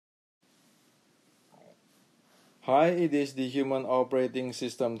Hi, it is the Human Operating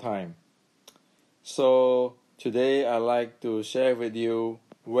System time. So today I'd like to share with you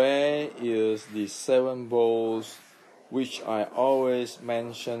where is the 7 bowls which I always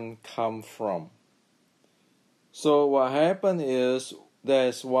mention come from. So what happened is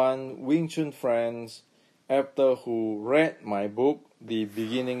there's one Wing Chun friend after who read my book, The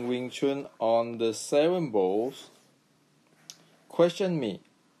Beginning Wing Chun on the 7 bowls, questioned me,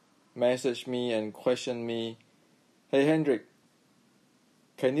 messaged me and questioned me, "Hey Hendrik,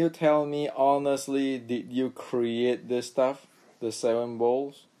 can you tell me honestly, did you create this stuff, the 7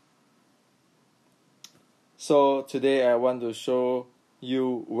 bowls?" So today I want to show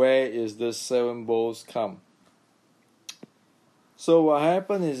you where is the 7 bowls come. So what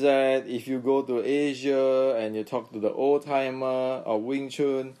happened is that if you go to Asia and you talk to the old timer of Wing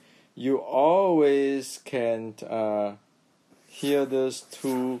Chun, you always can hear these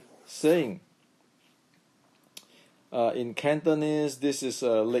two saying. In Cantonese, this is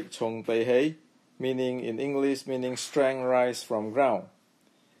Lik Chong Bei Hei, meaning in English, meaning strength rise from ground.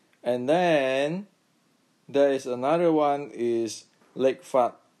 And then there is another one is Lik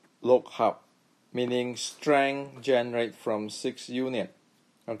Fat Lok Hap, meaning strength generate from 6 union.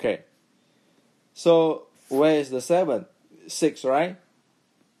 Okay. So where is the 7? 6, right?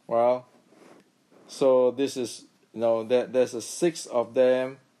 Well, so this is there's a 6 of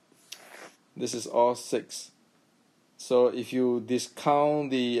them. This is all 6. So if you discount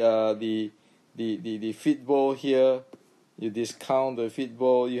the feet bowl here, you discount the feet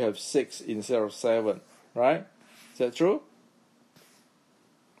bowl, you have 6 instead of 7, right? Is that true?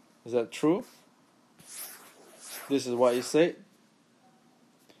 Is that true? This is what you said.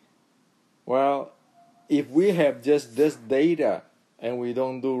 Well, if we have just this data and we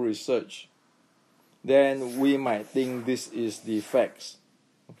don't do research, then we might think this is the facts.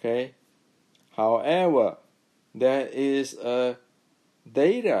 Okay? However, there is a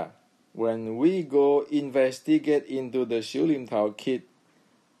data when we go investigate into the Xiu Lim Tao kit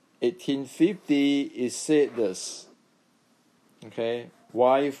 1850, it said this. Okay,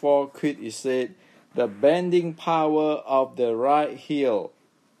 Y4 kit is said the bending power of the right heel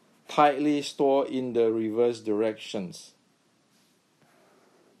tightly stored in the reverse directions.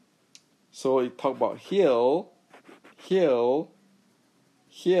 So it talk about heel,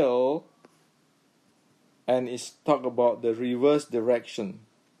 and it's talk about the reverse direction.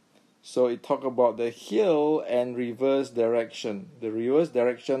 So it talk about the heel and reverse direction. The reverse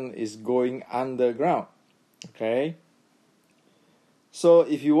direction is going underground. Okay. So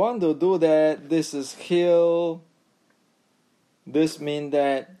if you want to do that, this is heel. This means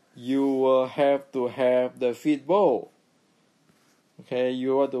that you will have to have the feet bowl. Okay,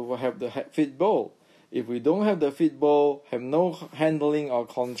 you want to have the feet bowl. If we don't have the feet bowl, have no handling or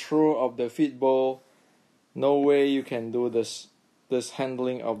control of the feet bowl, no way you can do this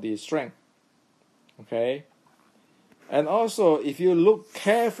handling of the strength. Okay? And also, if you look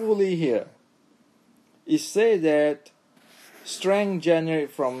carefully here, it says that strength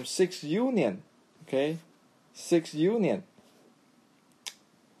generates from 6 union. Okay? 6 union.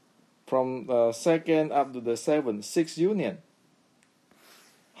 From the 2nd up to the 7th, 6 union.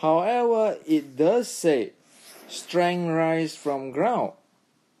 However, it does say strength rise from ground.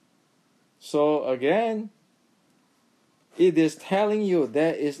 So again, it is telling you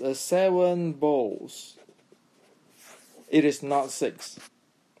there is a 7 bowls. It is not 6.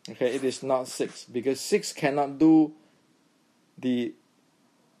 Okay, it is not 6 because 6 cannot do the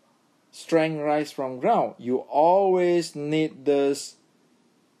strength rise from ground. You always need this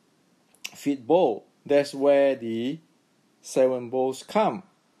feet bowl. That's where the 7 bowls come.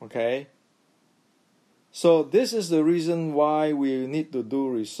 Okay. So this is the reason why we need to do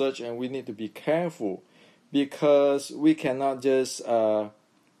research and we need to be careful, because we cannot just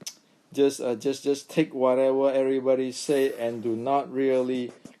take whatever everybody say and do not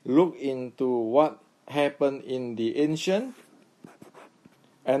really look into what happened in the ancient,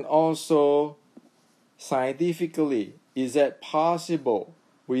 and also scientifically, is that possible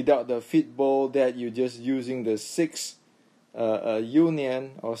without the feet bowl that you're just using the 6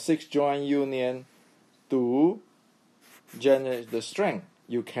 union or 6 joint union to generate the strength?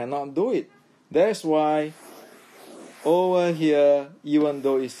 You cannot do it. That's why over here, even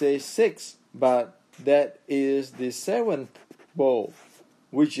though it says 6, but that is the 7th bowl,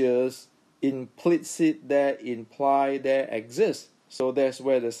 which is implicit there, implied there exists. So that's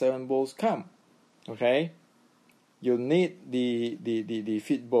where the 7 bowls come. Okay? You need the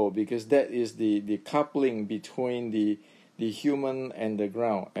feet bowl because that is the coupling between the human and the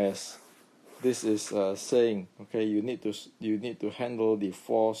ground, as this is saying. Okay, you need to handle the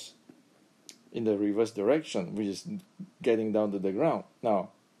force in the reverse direction, which is getting down to the ground. Now,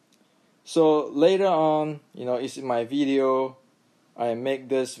 so later on, it's in my video. I make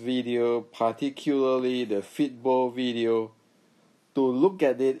this video, particularly the football video, to look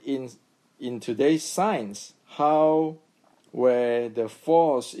at it in today's science, how where the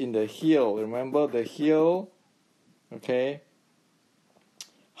force in the heel, remember the heel, okay,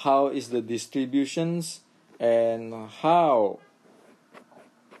 how is the distributions, and how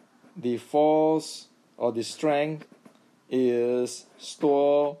the force or the strength is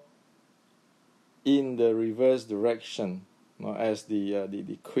stored in the reverse direction, as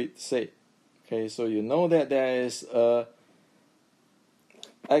the quid said. Okay, so you know that there is a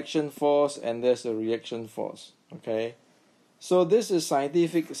action force and there's a reaction force. Okay, so this is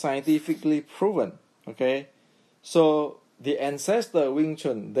scientifically proven. Okay, so the ancestor Wing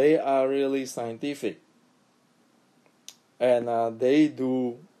Chun, they are really scientific, and they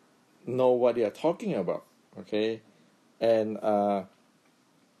do know what they are talking about. Okay, and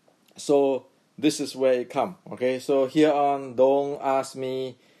so this is where it comes. Okay, so here on, don't ask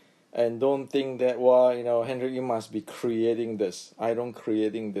me and don't think that, well, Henry, you must be creating this. I don't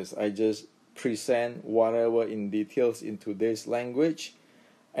creating this. I just present whatever in details in today's language,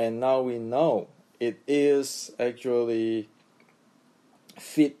 and now we know it is actually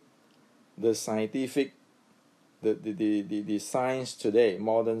fit the scientific, the science today,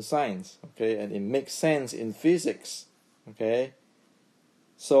 modern science. Okay, and it makes sense in physics. Okay.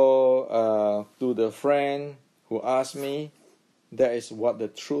 So to the friend who asked me, that is what the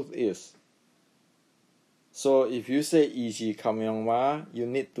truth is. So if you say 一级 kamyongma, you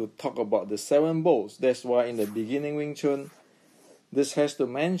need to talk about the 7 bowls. That's why in the beginning Wing Chun, this has to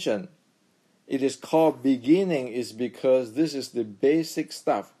mention. It is called beginning is because this is the basic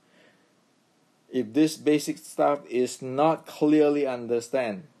stuff. If this basic stuff is not clearly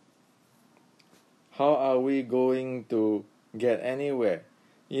understand, how are we going to get anywhere?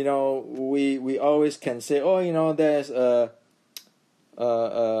 We always can say, there's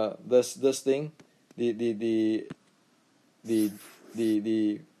this thing, the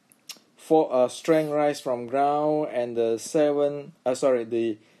strength rise from ground, and the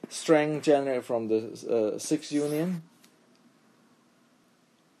strength generate from the 6 union.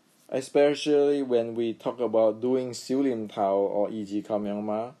 Especially when we talk about doing 小念頭 or 一級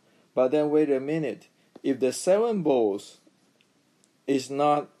kamyongma. But then wait a minute, if the 7 bowls is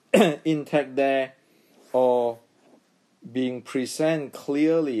not intact there or being present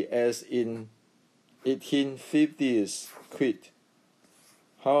clearly as in 1850s quid,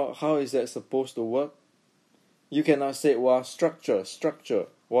 how is that supposed to work? You cannot say, well, structure.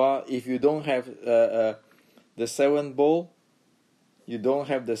 Well, if you don't have the 7th bowl, you don't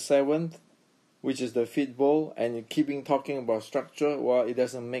have the 7th, which is the 5th bowl, and you're keeping talking about structure, well, it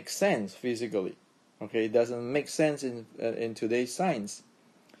doesn't make sense physically. Okay, it doesn't make sense in today's science.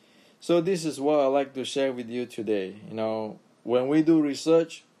 So this is what I'd like to share with you today. When we do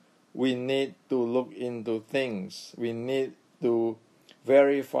research, we need to look into things. We need to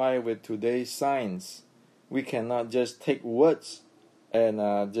verify with today's science. We cannot just take words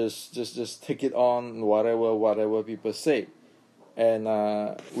and just take it on whatever people say. And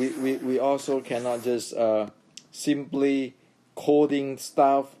we also cannot just simply coding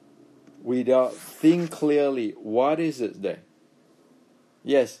stuff without think clearly what is it there.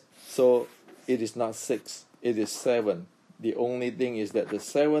 Yes, so it is not 6, it is 7. The only thing is that the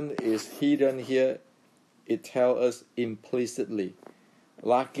 7 is hidden here. It tells us implicitly.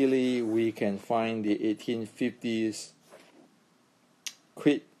 Luckily, we can find the 1850s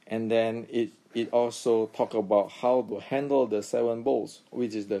quid, and then it also talk about how to handle the 7 bowls,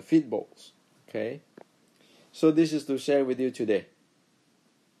 which is the 5th bowls. Okay, so this is to share with you today.